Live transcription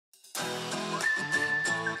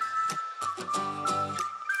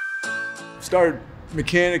Started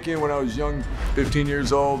mechanicking when I was young, 15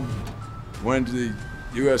 years old. Went to the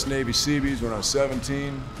U.S. Navy Seabees when I was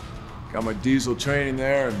 17. Got my diesel training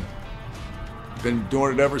there and been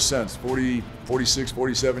doing it ever since, 46,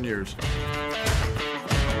 47 years.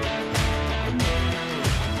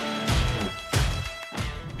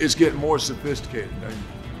 It's getting more sophisticated.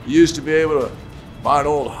 You used to be able to buy an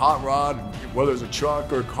old hot rod, whether it's a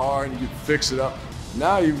truck or a car, and you could fix it up.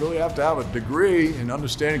 Now you really have to have a degree in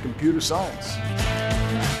understanding computer science.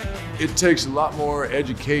 It takes a lot more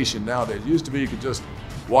education nowadays. It used to be you could just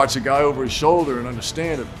watch a guy over his shoulder and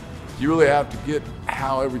understand it. You really have to get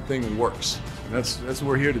how everything works. And that's what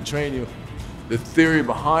we're here to train you, the theory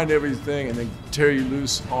behind everything, and then tear you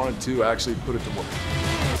loose on it to actually put it to work.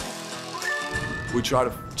 We try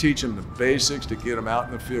to teach them the basics to get them out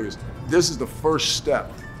in the field. This is the first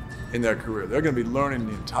step in their career. They're going to be learning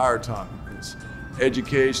the entire time. It's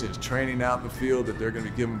education, it's training out in the field that they're going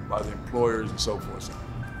to be given by the employers and so forth. So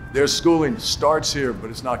their schooling starts here, but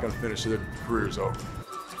it's not going to finish till their career is over.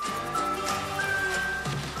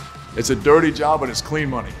 It's a dirty job, but it's clean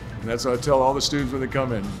money. And that's what I tell all the students when they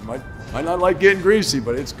come in. Might not like getting greasy,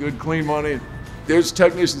 but it's good, clean money. There's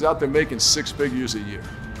technicians out there making 6 figures a year.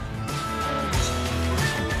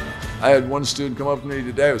 I had one student come up to me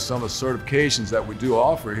today with some of the certifications that we do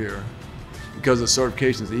offer here. Because of the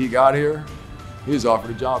certifications that he got here, he was offered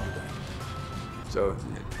a job today. So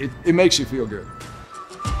it makes you feel good.